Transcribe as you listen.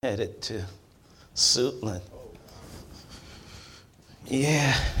Headed to Suitland.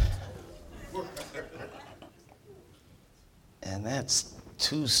 Yeah. And that's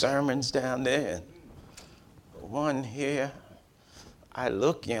 2 sermons down there and 1 here. I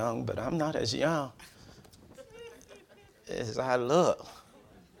look young, but I'm not as young as I look.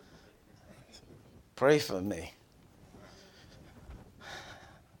 Pray for me.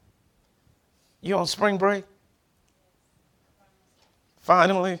 You on spring break?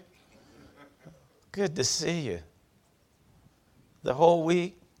 Finally? Good to see you. The whole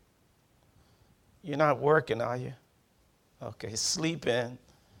week? You're not working, are you? Okay, sleep in.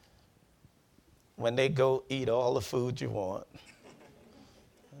 When they go, eat all the food you want.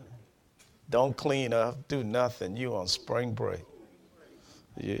 Don't clean up, do nothing. You on spring break.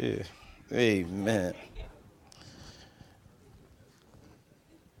 Yeah, amen.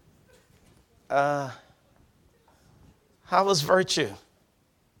 How was virtue?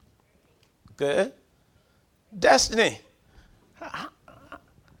 Good. Destiny. How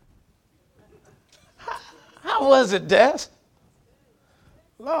was it, Des?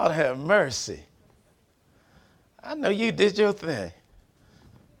 Lord have mercy. I know you did your thing.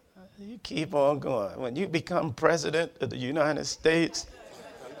 You keep on going. When you become president of the United States,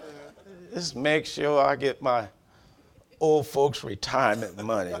 just make sure I get my old folks' retirement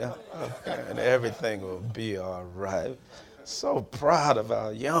money. Okay, and everything will be all right. So proud of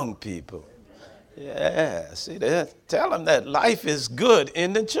our young people. Yeah, see that? Tell them that life is good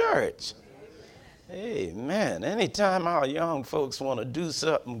in the church. Amen. Anytime our young folks want to do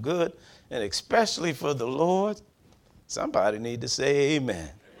something good, and especially for the Lord, somebody need to say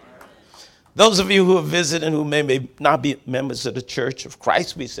amen. Those of you who are visiting who may not be members of the Church of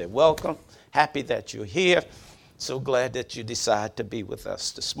Christ, we say welcome. Happy that you're here. So glad that you decide to be with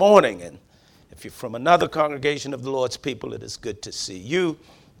us this morning. And if you're from another congregation of the Lord's people, it is good to see you.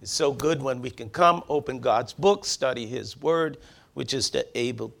 It's so good when we can come, open God's book, study his word, which is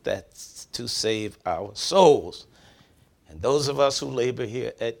able to save our souls. And those of us who labor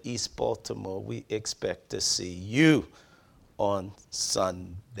here at East Baltimore, we expect to see you on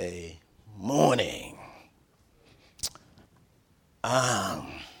Sunday morning. I'm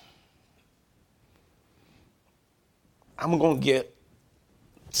going to get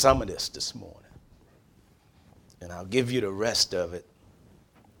some of this morning, and I'll give you the rest of it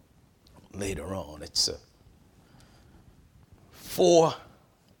later on. It's a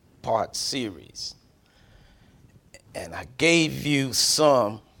 4-part series, and I gave you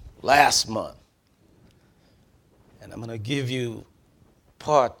some last month, and I'm going to give you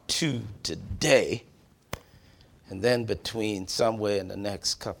part 2 today, and then between somewhere in the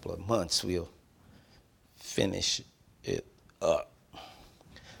next couple of months, we'll finish it up.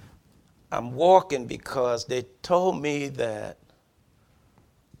 I'm walking because they told me that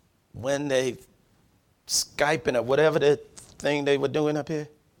when they Skyping or whatever the thing they were doing up here,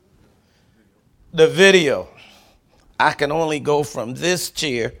 the video, I can only go from this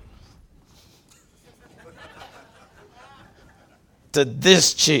chair to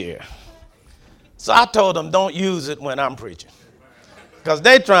this chair. So I told them don't use it when I'm preaching, because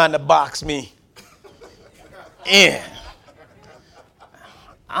they're trying to box me in.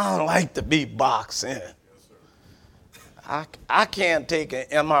 I don't like to be boxed in. I can't take an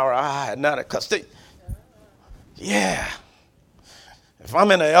MRI, none because if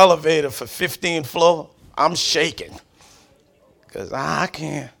I'm in an elevator for 15th floor, I'm shaking because I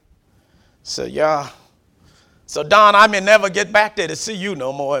can't. So Don, I may never get back there to see you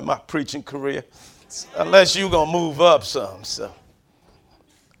no more in my preaching career unless you're going to move up some. So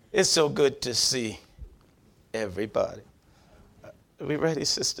it's so good to see everybody. Are we ready,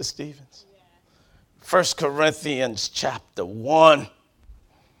 Sister Stevens? 1 Corinthians chapter 1,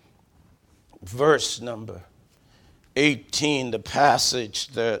 verse number 18, the passage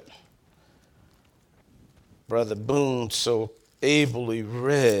that Brother Boone so ably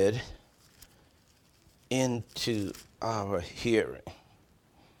read into our hearing.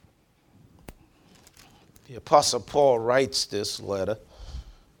 The Apostle Paul writes this letter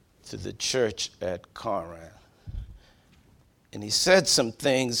to the church at Corinth. And he said some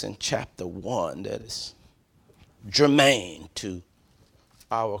things in chapter 1 that is germane to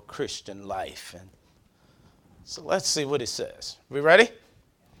our Christian life. And so let's see what it says. We ready?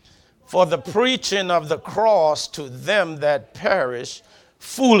 For the preaching of the cross to them that perish,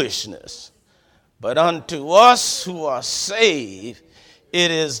 foolishness. But unto us who are saved, it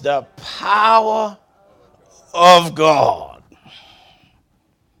is the power of God.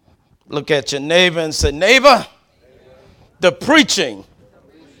 Look at your neighbor and say, neighbor, the preaching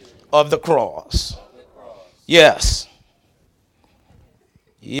of the cross. Yes.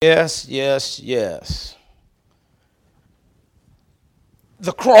 Yes, yes, yes.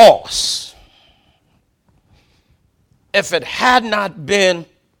 The cross. If it had not been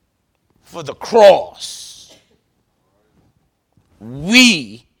for the cross,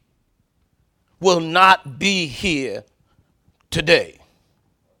 we will not be here today.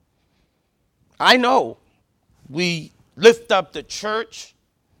 I know we lift up the church.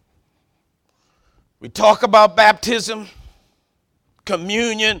 We talk about baptism,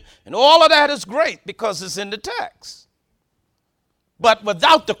 communion, and all of that is great because it's in the text. But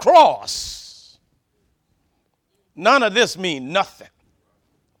without the cross, none of this means nothing.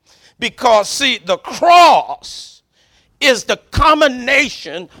 Because, see, the cross is the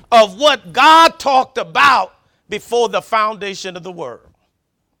culmination of what God talked about before the foundation of the world.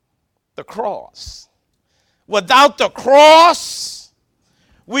 The cross. Without the cross,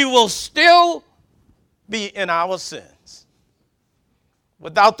 we will still be in our sins.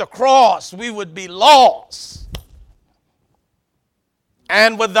 Without the cross, we would be lost.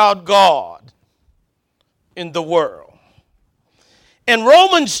 And without God in the world. In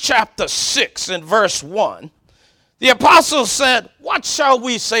Romans chapter 6 and verse 1, the apostle said, "What shall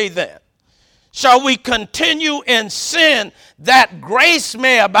we say then? Shall we continue in sin that grace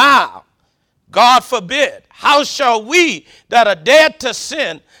may abound? God forbid. How shall we that are dead to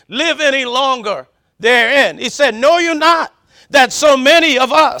sin live any longer therein?" He said, "Know you not that so many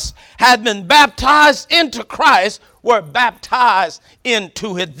of us had been baptized into Christ, were baptized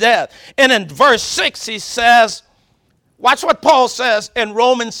into his death?" And in verse 6 he says, watch what Paul says in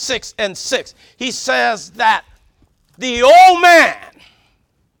Romans 6 and 6. He says that the old man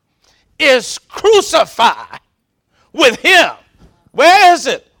is crucified with him. Where is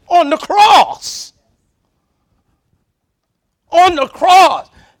it? On the cross. On the cross.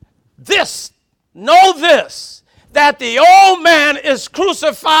 Know this, that the old man is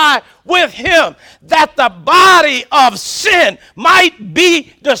crucified with him, that the body of sin might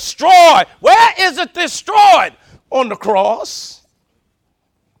be destroyed. Where is it destroyed? On the cross.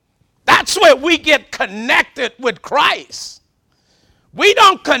 That's where we get connected with Christ. We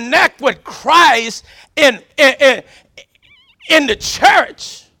don't connect with Christ in the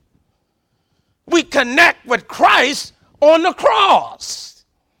church. We connect with Christ on the cross.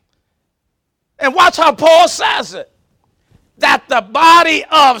 And watch how Paul says it. That the body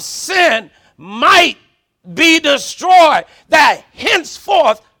of sin might be destroyed. That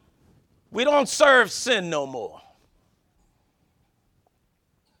henceforth we don't serve sin no more.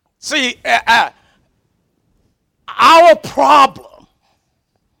 See, our problem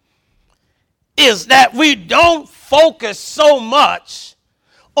is that we don't focus so much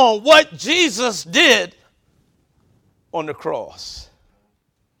on what Jesus did on the cross.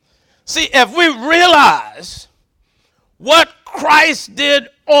 See, if we realize what Christ did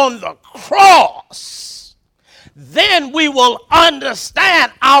on the cross, then we will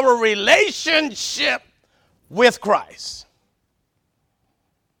understand our relationship with Christ.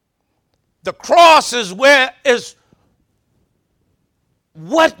 The cross is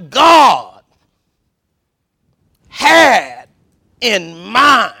what God had in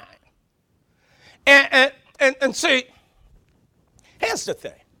mind. And see, here's the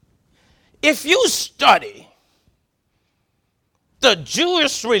thing. If you study the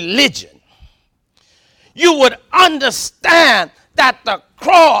Jewish religion, you would understand that the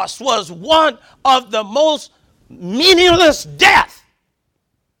cross was one of the most meaningless deaths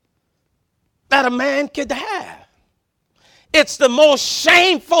that a man could have. It's the most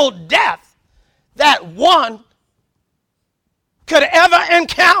shameful death that one could ever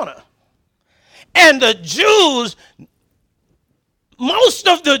encounter. And the Jews, most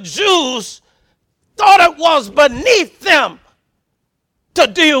of the Jews thought it was beneath them to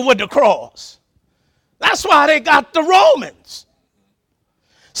deal with the cross. That's why they got the Romans.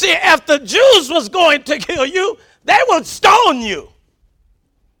 See, if the Jews was going to kill you, they would stone you.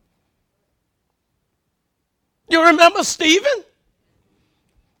 You remember Stephen?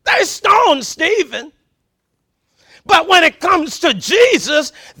 They stoned Stephen. But when it comes to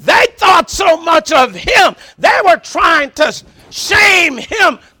Jesus, they thought so much of him. They were trying to shame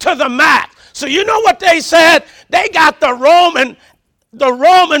him to the max. So you know what they said? They got the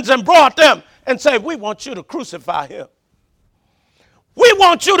Romans and brought them and said, "We want you to crucify him. We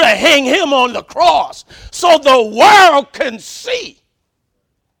want you to hang him on the cross so the world can see.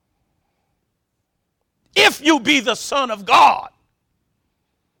 If you be the Son of God,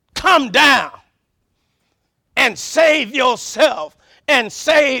 come down and save yourself and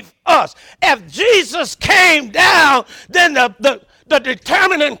save us." If Jesus came down, then the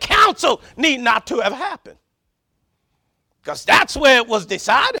determining counsel need not to have happened. Because that's where it was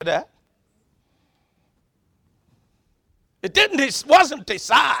decided at. It wasn't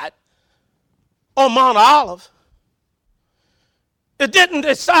decided on Mount Olive.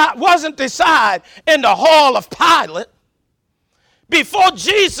 It wasn't decided in the hall of Pilate. Before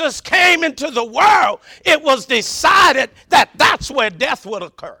Jesus came into the world, it was decided that that's where death would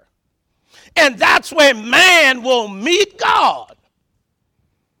occur. And that's where man will meet God.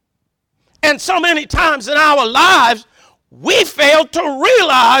 And so many times in our lives, we fail to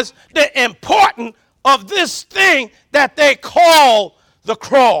realize the importance of this thing that they call the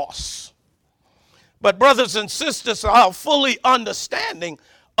cross. But brothers and sisters, our fully understanding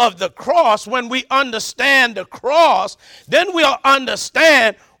of the cross, when we understand the cross, then we'll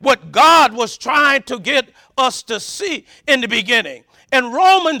understand what God was trying to get us to see in the beginning. In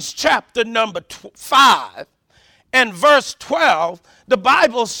Romans chapter number 5 and verse 12, the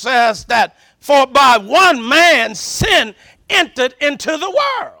Bible says that for by one man sin entered into the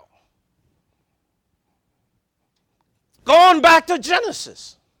world. Going back to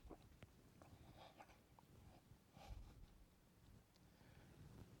Genesis.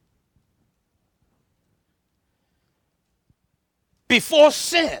 Before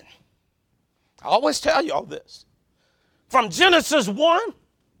sin, I always tell you all this. From Genesis 1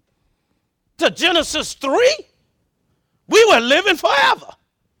 to Genesis 3, we were living forever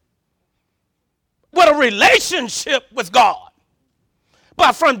with a relationship with God.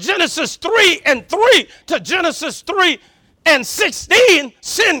 But from Genesis 3 and 3 to Genesis 3 and 16,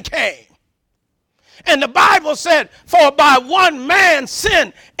 sin came. And the Bible said, for by one man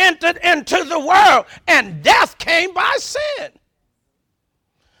sin entered into the world, and death came by sin.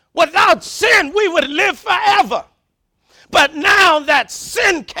 Without sin, we would live forever. But now that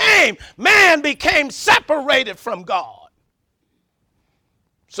sin came, man became separated from God.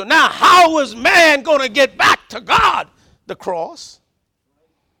 So now how is man going to get back to God? The cross.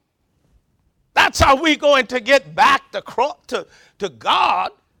 That's how we're going to get back to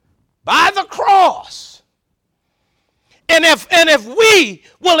God, by the cross. And if we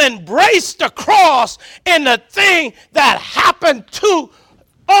will embrace the cross and the thing that happened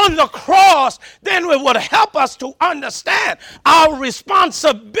on the cross, then it would help us to understand our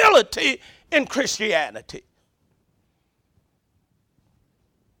responsibility in Christianity.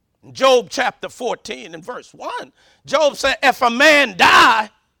 Job chapter 14 and verse 1, Job said, if a man die,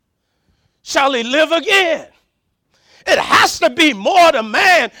 shall he live again? It has to be more to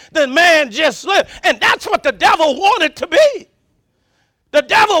man than man just live. And that's what the devil wanted to be. The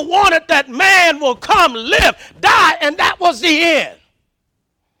devil wanted that man will come, live, die, and that was the end.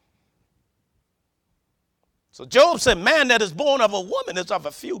 So Job said, man that is born of a woman is of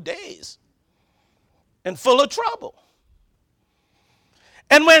a few days and full of trouble.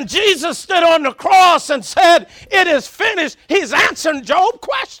 And when Jesus stood on the cross and said, it is finished, he's answering Job's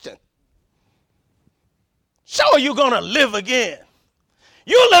question. So are you going to live again?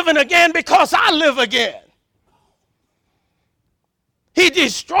 You're living again because I live again. He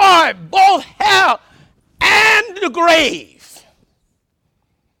destroyed both hell and the grave.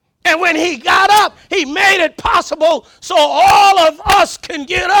 And when he got up, he made it possible so all of us can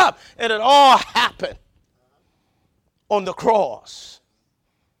get up. And it all happened on the cross.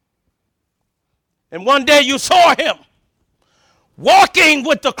 And one day you saw him walking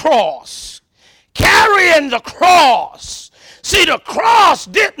with the cross, carrying the cross. See, the cross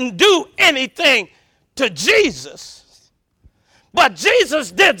didn't do anything to Jesus, but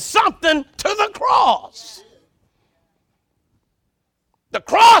Jesus did something to the cross. The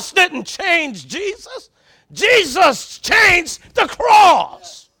cross didn't change Jesus. Jesus changed the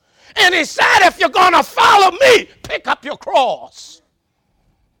cross. And he said, if you're going to follow me, pick up your cross.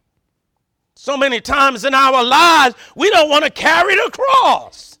 So many times in our lives, we don't want to carry the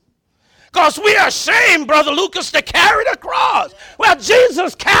cross because we are ashamed, Brother Lucas, to carry the cross. Well,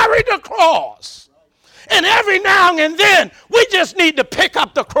 Jesus carried the cross. And every now and then, we just need to pick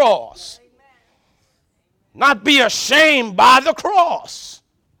up the cross. Not be ashamed by the cross.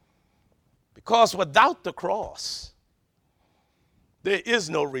 Because without the cross, there is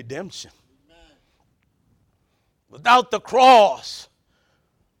no redemption. Without the cross,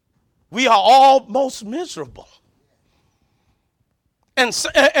 we are almost miserable. And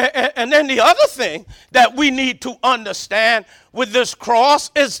then the other thing that we need to understand with this cross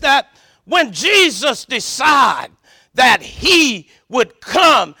is that when Jesus decided that he would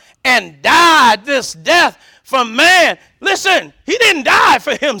come and die this death for man, listen, he didn't die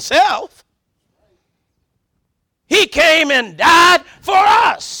for himself. He came and died for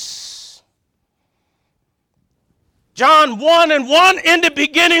us. John 1:1, in the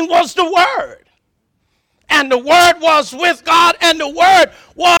beginning was the Word, and the Word was with God, and the Word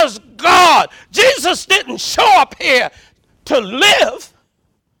was God. Jesus didn't show up here to live.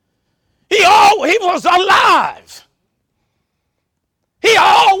 He was alive. He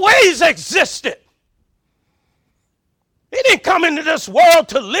always existed. He didn't come into this world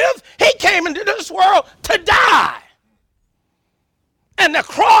to live. He came into this world to die. And the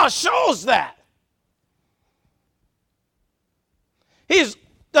cross shows that. He's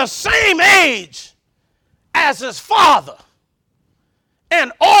the same age as his father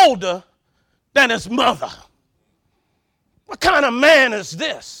and older than his mother. What kind of man is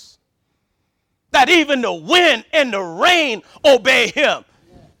this? That even the wind and the rain obey him.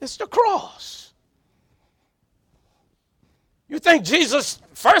 It's the cross. You think Jesus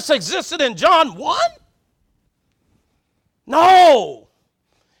first existed in John 1? No.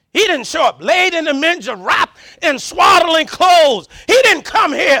 He didn't show up laid in a manger, wrapped in swaddling clothes. He didn't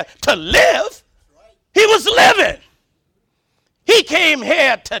come here to live. He was living. He came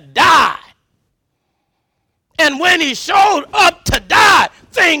here to die. And when he showed up to die,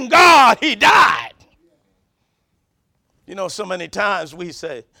 thank God he died. You know, so many times we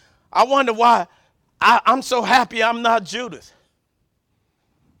say, I wonder why I'm so happy I'm not Judith.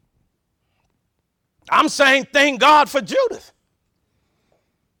 I'm saying thank God for Judith.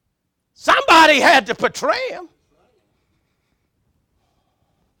 Somebody had to portray him.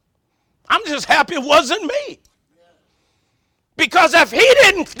 I'm just happy it wasn't me. Because if he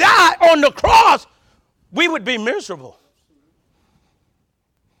didn't die on the cross, we would be miserable.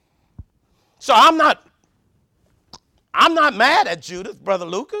 So I'm not mad at Judith, Brother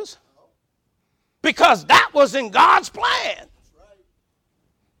Lucas, because that was in God's plan.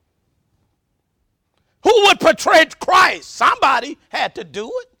 Who would portray Christ? Somebody had to do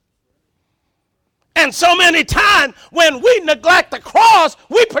it. And so many times when we neglect the cross,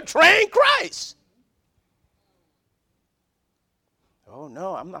 we portray Christ. Oh,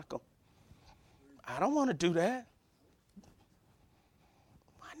 no, I'm not going. I don't want to do that.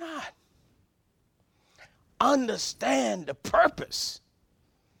 Why not? Understand the purpose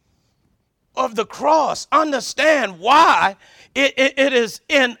of the cross. Understand why it is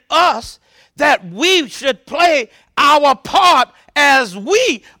in us that we should play our part as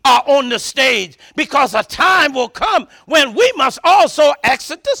we are on the stage, because a time will come when we must also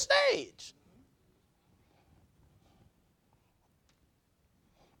exit the stage.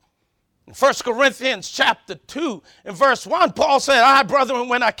 In 1 Corinthians chapter 2 and verse 1, Paul said, I, brethren,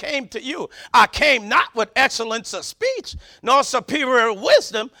 when I came to you, I came not with excellence of speech, nor superior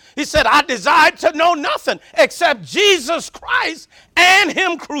wisdom. He said, I desired to know nothing except Jesus Christ and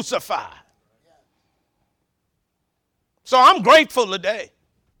him crucified. So I'm grateful today.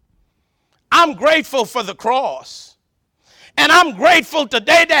 I'm grateful for the cross. And I'm grateful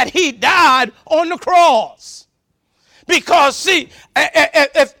today that he died on the cross. Because, see,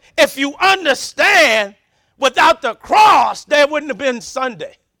 if you understand, without the cross, there wouldn't have been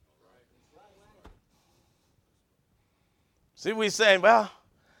Sunday. See, we saying, well,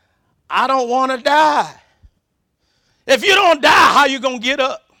 I don't want to die. If you don't die, how you going to get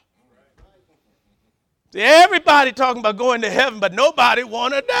up? See, everybody talking about going to heaven, but nobody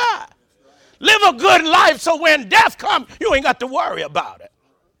want to die. Live a good life so when death comes, you ain't got to worry about it.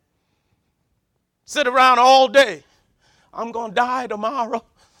 Sit around all day. I'm going to die tomorrow.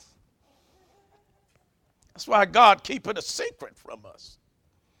 That's why God keep it a secret from us.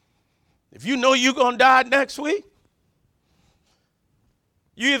 If you know you're going to die next week,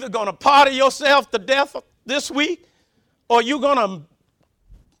 you're either going to party yourself to death this week, or you're going to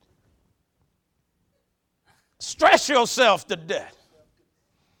stress yourself to death.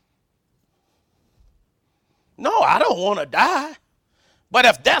 No, I don't want to die. But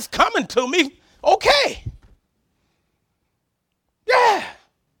if death coming to me, okay. Yeah.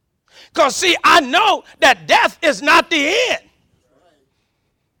 Because, see, I know that death is not the end.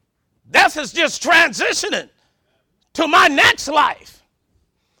 Death is just transitioning to my next life.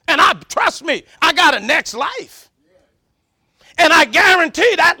 And trust me, I got a next life. And I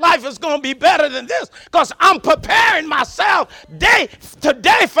guarantee that life is going to be better than this, because I'm preparing myself day to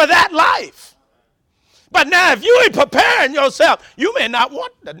day for that life. But now if you ain't preparing yourself, you may not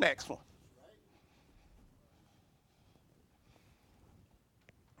want the next one.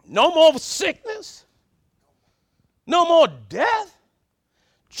 No more sickness. No more death.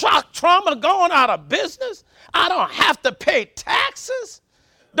 Shock trauma going out of business. I don't have to pay taxes.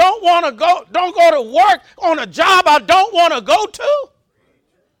 Don't go to work on a job I don't want to go to.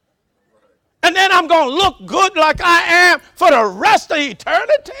 And then I'm going to look good like I am for the rest of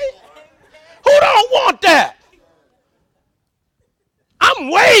eternity. Who don't want that?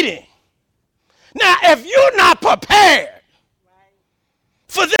 I'm waiting. Now, if you're not prepared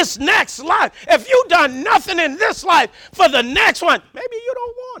for this next life, if you've done nothing in this life for the next one, maybe you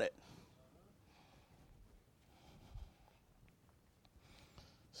don't want it.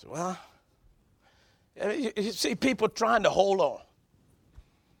 So, well, you see people trying to hold on.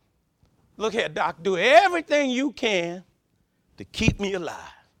 Look here, Doc, do everything you can to keep me alive.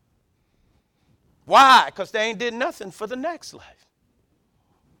 Why? Because they ain't did nothing for the next life.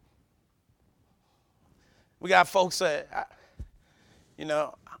 We got folks that,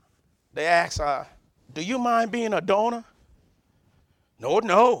 they ask, do you mind being a donor?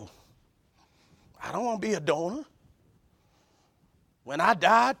 No. I don't want to be a donor. When I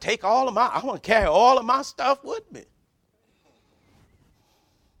die, I want to carry all of my stuff with me.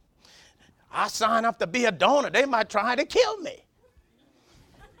 I sign up to be a donor, they might try to kill me.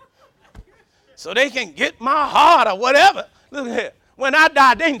 So they can get my heart or whatever. Look here. When I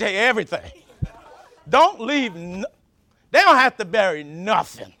die, they can take everything. Don't leave. They don't have to bury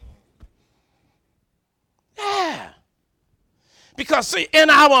nothing. Yeah. Because, see, in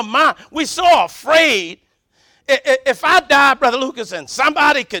our mind, we're so afraid. If I die, Brother Lucas, and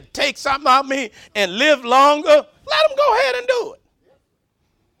somebody could take something out of me and live longer, let them go ahead and do it.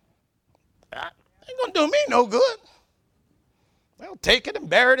 Ain't going to do me no good. They'll take it and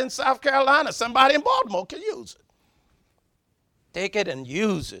bury it in South Carolina. Somebody in Baltimore can use it. Take it and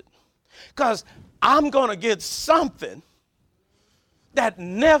use it. Because I'm going to get something that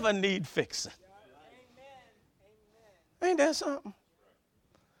never need fixing. Ain't that something?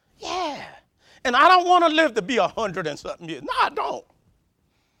 Yeah. And I don't want to live to be 100 and something years. No, I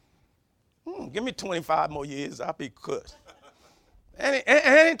don't. Give me 25 more years, I'll be good.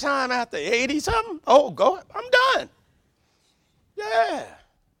 Anytime after 80 something, go, I'm done. Yeah.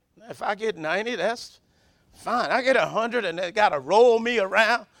 If I get 90, that's fine. I get 100 and they got to roll me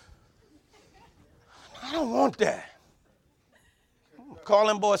around. I don't want that. Call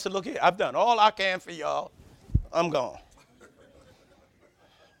them boys and look here, I've done all I can for y'all. I'm gone.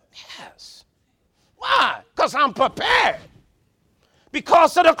 Yes. Why? Because I'm prepared.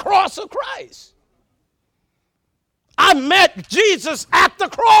 Because of the cross of Christ. I met Jesus at the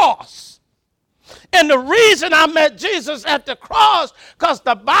cross. And the reason I met Jesus at the cross, because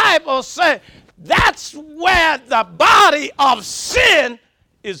the Bible says that's where the body of sin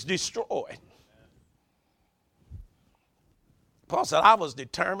is destroyed. Paul said, I was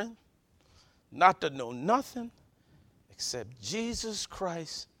determined not to know nothing except Jesus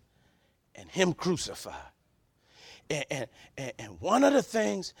Christ and him crucified. And one of the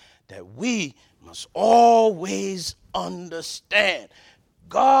things that we must always understand,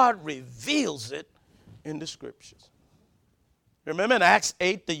 God reveals it in the scriptures. Remember in Acts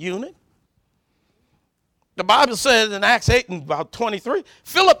 8, the eunuch? The Bible says in Acts 8 and about 23,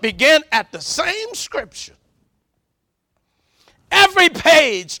 Philip began at the same scripture. Every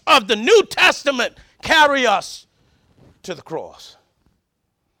page of the New Testament carry us to the cross.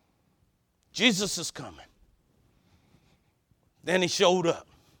 Jesus is coming. Then he showed up.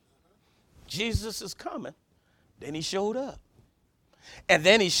 Jesus is coming. Then he showed up. And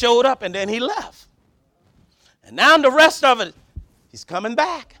then he showed up and then he left. And now the rest of it, he's coming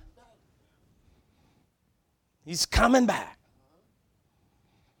back. He's coming back.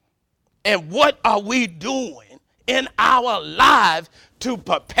 And what are we doing in our lives to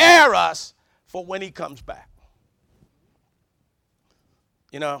prepare us for when he comes back?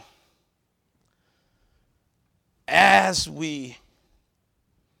 You know, as we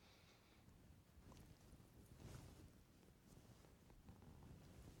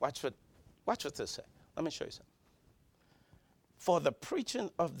watch what this says. Let me show you something. For the preaching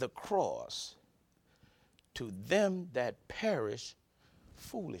of the cross to them that perish,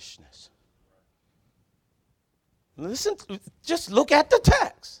 foolishness. Listen, just look at the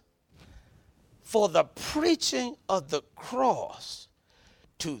text. For the preaching of the cross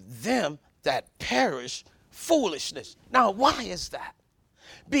to them that perish, foolishness. Now, why is that?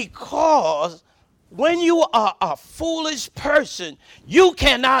 Because when you are a foolish person, you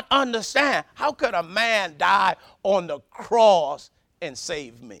cannot understand how could a man die on the cross and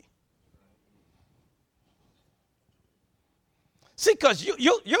save me? See, because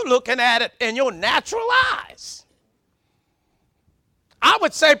you're looking at it in your natural eyes. I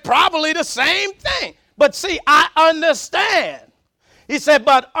would say probably the same thing. But see, I understand. He said,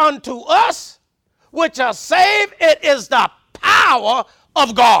 but unto us which are saved, it is the power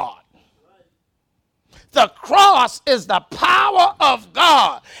of God. The cross is the power of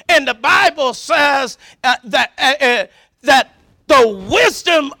God. And the Bible says that the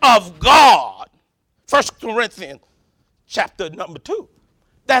wisdom of God, 1 Corinthians chapter number 2,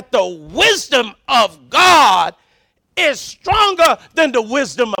 that the wisdom of God is stronger than the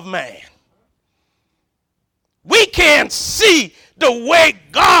wisdom of man. We can't see the way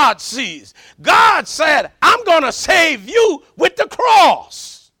God sees. God said, I'm going to save you with the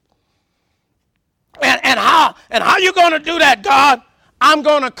cross. And how you going to do that, God? I'm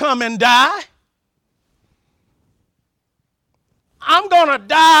going to come and die. I'm going to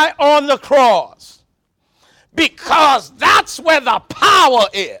die on the cross because that's where the power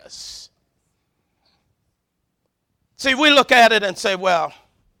is. See, we look at it and say, well,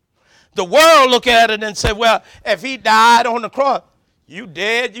 the world look at it and say, well, if he died on the cross, you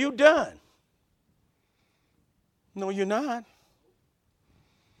dead, you done. No, you're not.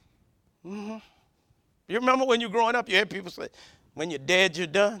 Mm-hmm. You remember when you were growing up, you heard people say, when you're dead, you're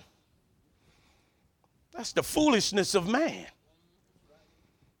done? That's the foolishness of man.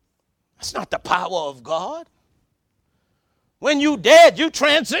 That's not the power of God. When you dead, you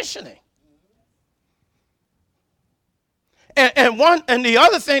transitioning. And the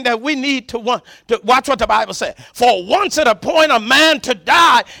other thing that we need to watch what the Bible says. For once it appoint a man to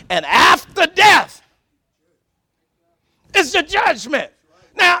die, and after death is the judgment.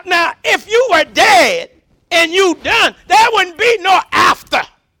 Now, if you were dead and you done, there wouldn't be no after.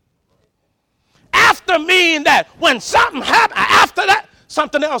 After mean that when something happens, after that,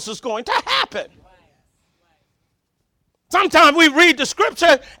 something else is going to happen. Sometimes we read the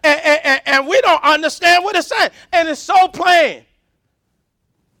scripture and we don't understand what it's saying. And it's so plain.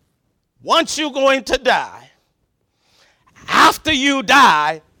 Once you're going to die, after you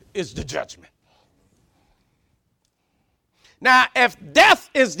die is the judgment. Now, if death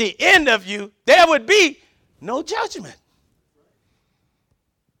is the end of you, there would be no judgment.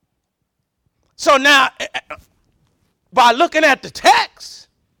 So now, by looking at the text,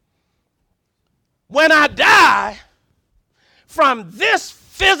 when I die from this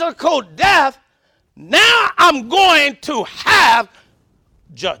physical death, now I'm going to have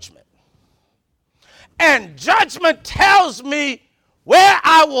judgment. And judgment tells me where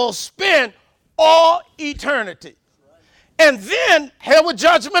I will spend all eternity. And then, hear what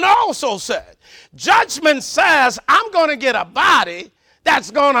judgment also said. Judgment says I'm going to get a body that's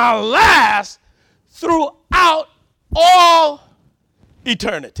going to last throughout all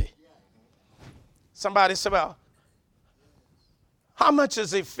eternity. Somebody said, well, how much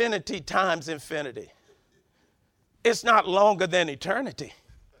is infinity times infinity? It's not longer than eternity.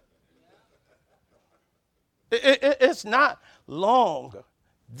 It's not longer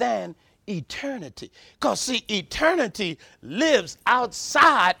than eternity. Because, see, eternity lives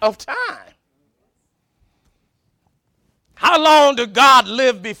outside of time. How long did God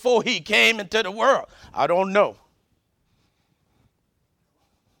live before he came into the world? I don't know.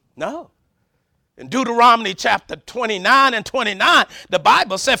 No. In Deuteronomy chapter 29 and 29, the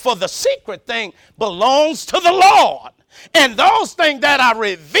Bible said, for the secret thing belongs to the Lord, and those things that are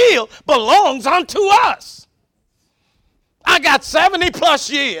revealed belongs unto us. I got 70 plus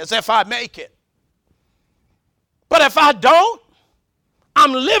years if I make it. But if I don't,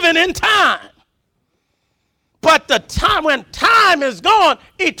 I'm living in time. But the time, when time is gone,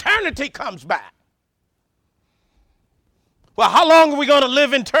 eternity comes back. Well, how long are we going to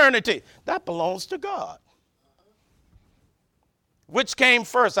live in eternity? That belongs to God. Which came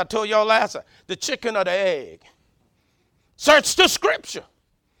first? I told y'all last time, the chicken or the egg? Search the scripture.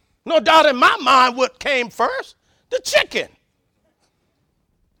 No doubt in my mind what came first? The chicken.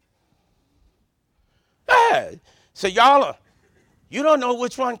 Hey, so y'all, you don't know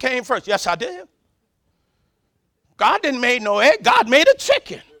which one came first. Yes, I did. God didn't make no egg. God made a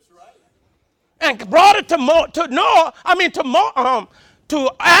chicken. And brought it to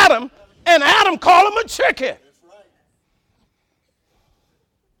Adam, and Adam called him a chicken.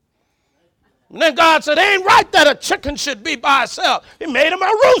 And then God said, it ain't right that a chicken should be by itself. He made him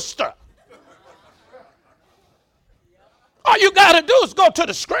a rooster. All you got to do is go to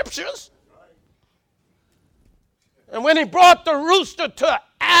the scriptures. And when he brought the rooster to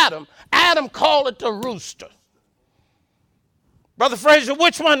Adam, Adam called it the rooster. Brother Frazier,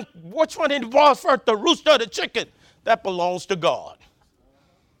 which one he brought first, the rooster or the chicken? That belongs to God.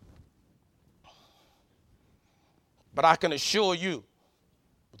 But I can assure you,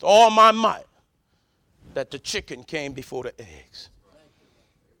 with all my might, that the chicken came before the eggs.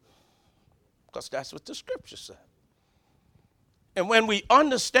 Because that's what the scripture said. And when we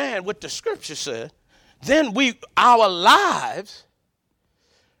understand what the scripture said, then our lives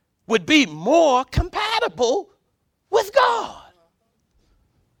would be more compatible with God.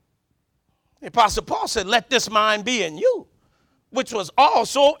 The Apostle Paul said, let this mind be in you, which was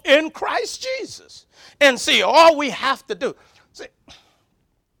also in Christ Jesus. And see, all we have to do, see,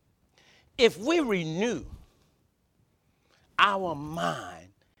 if we renew our mind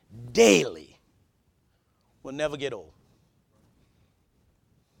daily, we'll never get old.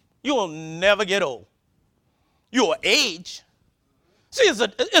 You will never get old. You'll age. See,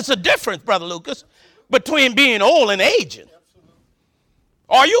 it's a difference, Brother Lucas, between being old and aging.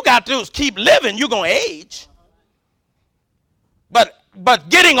 All you got to do is keep living, you're going to age. But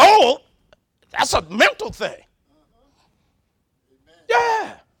getting old, that's a mental thing.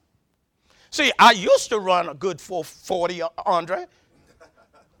 Yeah. See, I used to run a good 440, Andre,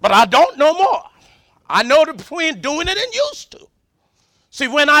 but I don't no more. I know the between doing it and used to. See,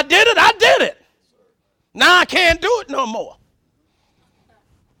 when I did it. Now I can't do it no more.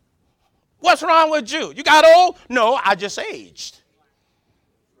 What's wrong with you? You got old? No, I just aged.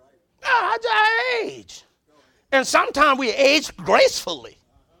 No, I just aged. And sometimes we age gracefully.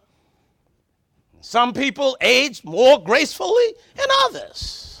 Some people age more gracefully than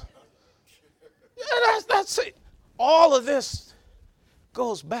others. Yeah, that's it. All of this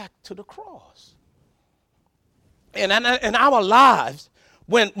goes back to the cross. And in our lives,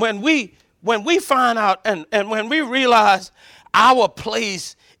 when we find out and when we realize our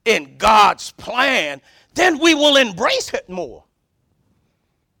place in God's plan, then we will embrace it more.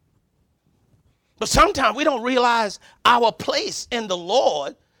 But sometimes we don't realize our place in the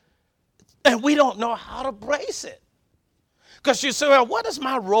Lord, and we don't know how to embrace it. Because you say, well, what is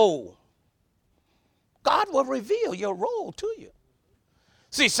my role? God will reveal your role to you.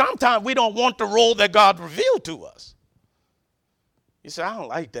 See, sometimes we don't want the role that God revealed to us. You say, I don't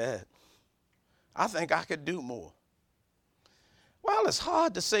like that. I think I could do more. Well, it's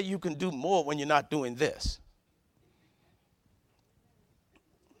hard to say you can do more when you're not doing this.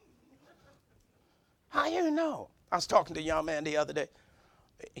 How you know? I was talking to a young man the other day.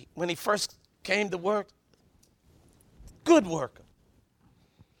 When he first came to work, good worker.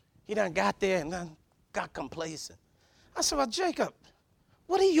 He done got there and then got complacent. I said, well, Jacob,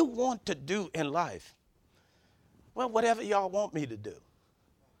 what do you want to do in life? Well, whatever y'all want me to do.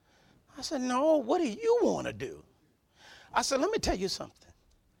 I said, no, what do you want to do? I said, let me tell you something.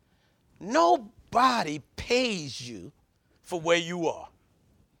 Nobody pays you for where you are.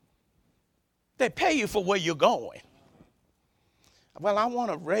 They pay you for where you're going. Well, I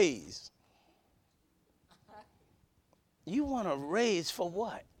want a raise. You want a raise for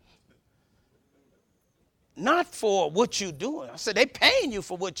what? Not for what you're doing. I said, they're paying you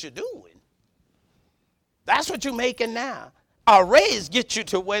for what you're doing. That's what you're making now. A raise gets you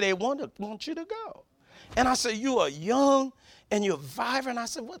to where they want you to go. And I said, you are young and you're vibrant. I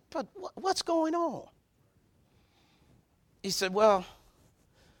said, what's going on? He said, well,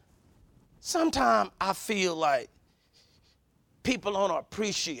 sometimes I feel like people don't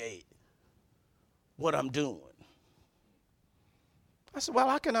appreciate what I'm doing. I said, well,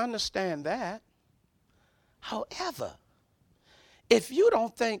 I can understand that. However, if you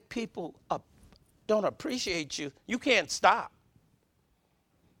don't think people don't appreciate you, you can't stop.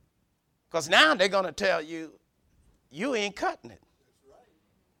 Because now they're going to tell you, you ain't cutting it.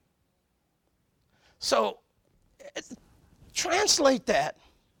 So translate that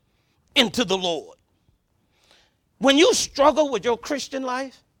into the Lord. When you struggle with your Christian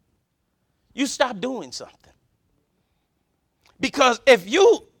life, you stop doing something. Because if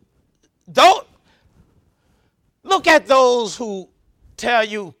you don't look at those who tell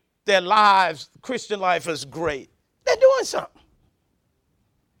you their lives, Christian life is great, they're doing something.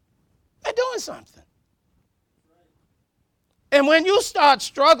 They're doing something. And when you start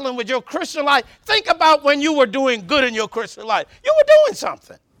struggling with your Christian life, think about when you were doing good in your Christian life. You were doing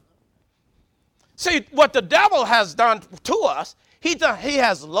something. See, what the devil has done to us, he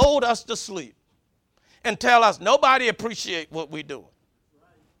has lulled us to sleep and tell us nobody appreciate what we're doing.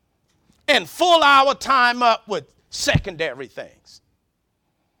 And fill our time up with secondary things.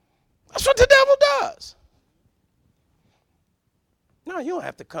 That's what the devil does. No, you don't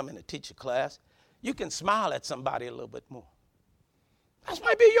have to come in and teach a class. You can smile at somebody a little bit more. That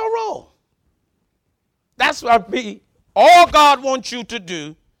might be your role. That's what all God wants you to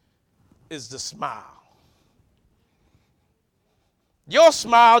do is to smile. Your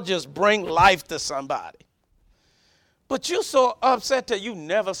smile just brings life to somebody. But you're so upset that you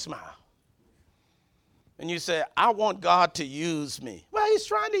never smile. And you say, I want God to use me. Well, he's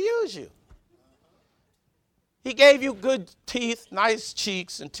trying to use you. He gave you good teeth, nice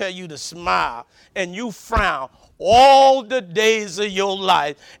cheeks, and tell you to smile, and you frown all the days of your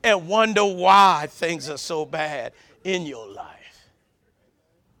life and wonder why things are so bad in your life.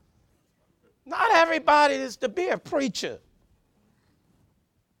 Not everybody is to be a preacher.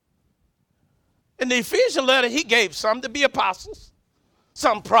 In the Ephesians letter, he gave some to be apostles,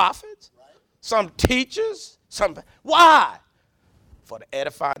 some prophets, some teachers, why? For the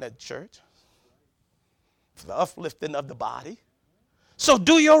edifying of the church, for the uplifting of the body. So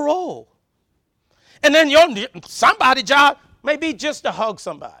do your role. And then somebody's job may be just to hug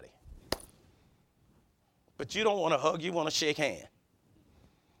somebody. But you don't want to hug, you want to shake hands.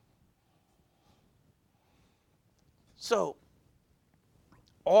 So,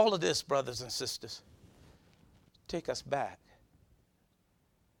 all of this, brothers and sisters, take us back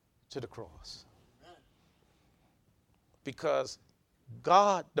to the cross. Because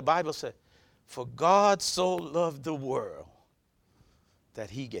God, the Bible said, for God so loved the world that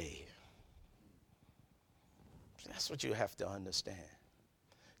he gave. That's what you have to understand.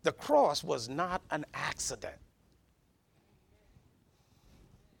 The cross was not an accident.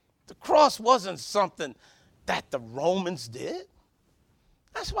 The cross wasn't something that the Romans did.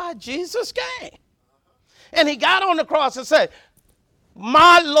 That's why Jesus came. And he got on the cross and said,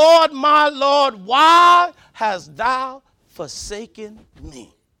 my Lord, why hast thou forsaken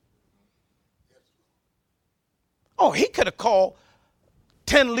me? Oh, he could have called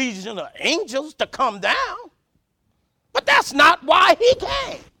 10 legions of angels to come down. But that's not why he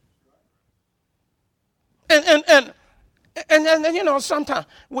came. And you know, sometimes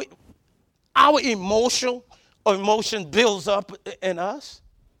our emotion builds up in us.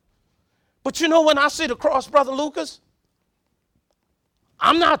 But you know, when I see the cross, Brother Lucas,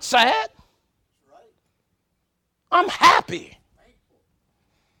 I'm not sad. I'm happy.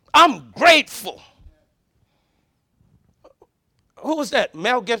 I'm grateful. Who was that?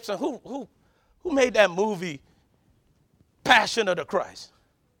 Mel Gibson. Who made that movie, Passion of the Christ?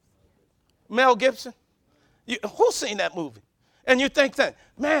 Mel Gibson? Who's seen that movie? And you think that,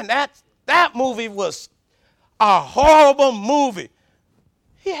 man, that movie was a horrible movie.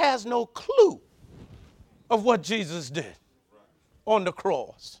 He has no clue of what Jesus did on the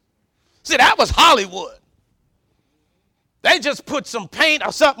cross. See, that was Hollywood. They just put some paint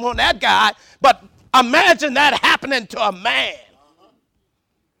or something on that guy, but imagine that happening to a man.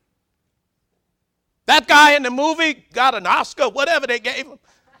 That guy in the movie got an Oscar, whatever they gave him.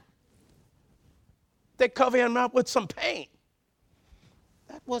 They cover him up with some paint.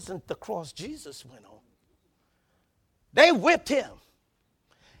 That wasn't the cross Jesus went on. They whipped him.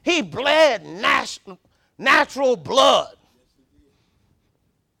 He bled natural blood.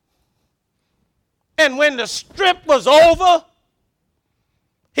 And when the strip was over,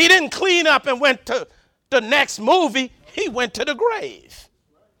 he didn't clean up and went to the next movie. He went to the grave.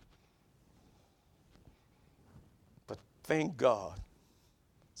 But thank God,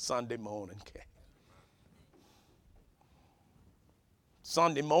 Sunday morning came.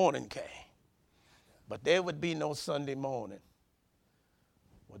 Sunday morning came. But there would be no Sunday morning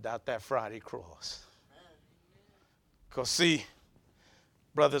without that Friday cross. Because see,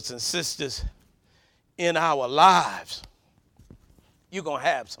 brothers and sisters, in our lives, you're going to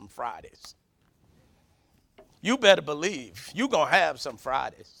have some Fridays. You better believe you're going to have some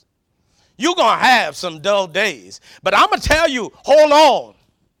Fridays. You're going to have some dull days. But I'm going to tell you, hold on.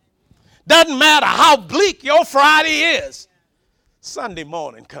 Doesn't matter how bleak your Friday is, Sunday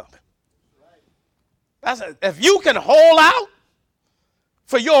morning coming. If you can hold out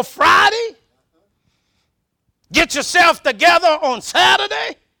for your Friday, get yourself together on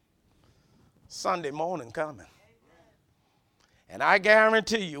Saturday, Sunday morning coming. And I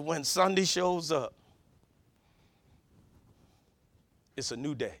guarantee you, when Sunday shows up, it's a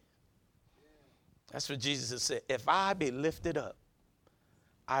new day. That's what Jesus said. If I be lifted up,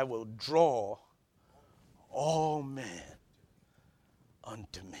 I will draw all men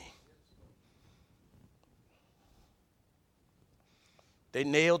unto me. They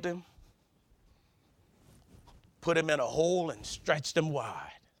nailed him, put him in a hole and stretched him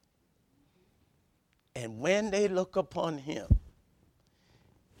wide. And when they look upon him,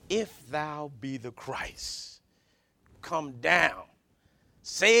 if thou be the Christ, come down,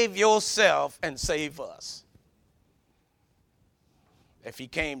 save yourself and save us. If he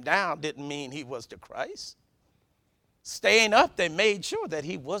came down, didn't mean he was the Christ. Staying up, they made sure that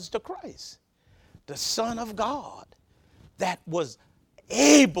he was the Christ, the Son of God, that was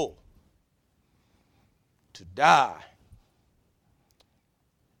able to die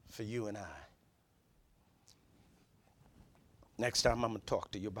for you and I. Next time I'm going to talk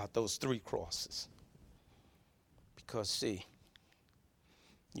to you about those 3 crosses. Because see,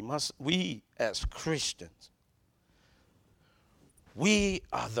 we as Christians, we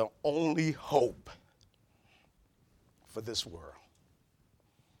are the only hope for this world.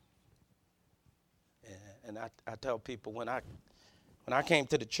 And I tell people, when I came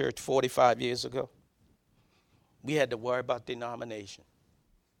to the church 45 years ago, we had to worry about denomination.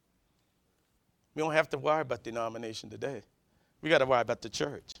 We don't have to worry about denomination today. We got to worry about the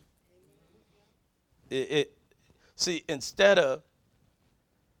church. See, instead of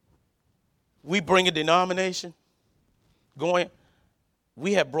we bring a denomination going,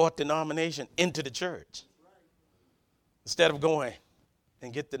 we have brought denomination into the church. Instead of going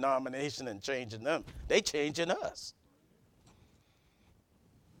and get denomination and changing them, they changing us.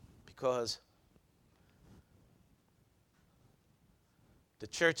 Because the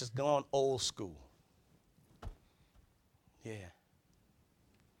church has gone old school. Yeah.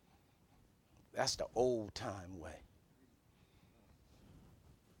 That's the old time way.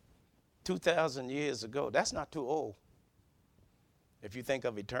 2,000 years ago, that's not too old. If you think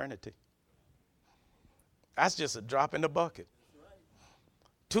of eternity, that's just a drop in the bucket.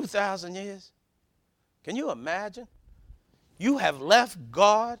 2,000 years? Can you imagine? You have left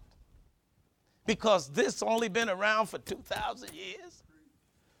God because this only been around for 2,000 years?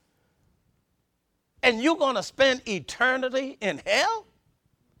 And you're going to spend eternity in hell?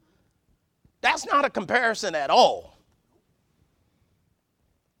 That's not a comparison at all.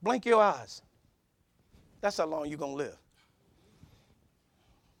 Blink your eyes. That's how long you're going to live.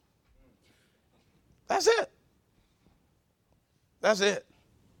 That's it. That's it.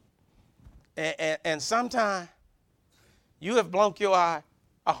 And sometimes you have blinked your eye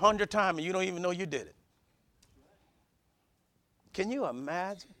 100 times and you don't even know you did it. Can you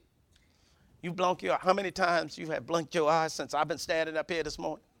imagine? You blink your eye. How many times you have blinked your eyes since I've been standing up here this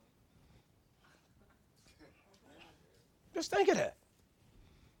morning? Just think of that.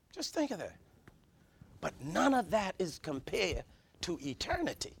 Just think of that. But none of that is compared to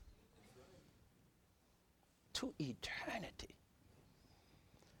eternity. To eternity.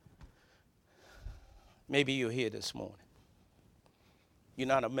 Maybe you're here this morning. You're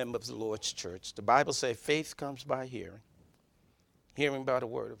not a member of the Lord's church. The Bible says faith comes by hearing. Hearing by the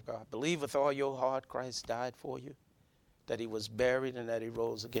word of God. Believe with all your heart Christ died for you, that he was buried, and that he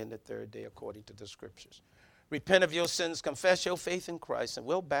rose again the third day according to the scriptures. Repent of your sins, confess your faith in Christ, and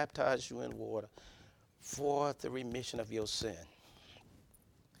we'll baptize you in water for the remission of your sin.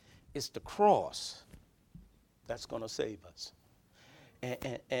 It's the cross that's going to save us.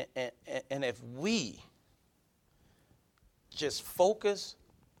 And if we just focus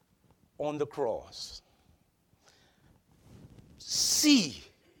on the cross, see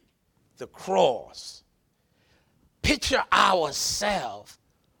the cross, picture ourselves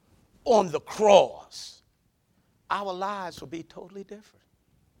on the cross, our lives will be totally different.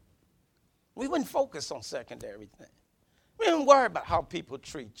 We wouldn't focus on secondary things. We wouldn't worry about how people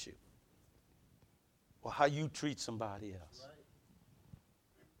treat you or how you treat somebody else. Right.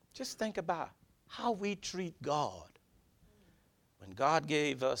 Just think about how we treat God when God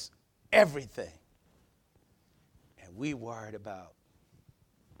gave us everything and we worried about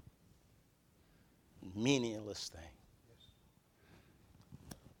meaningless things.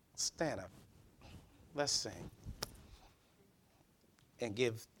 Stand up. Let's sing. And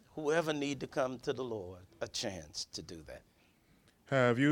give whoever need to come to the Lord a chance to do that. Have you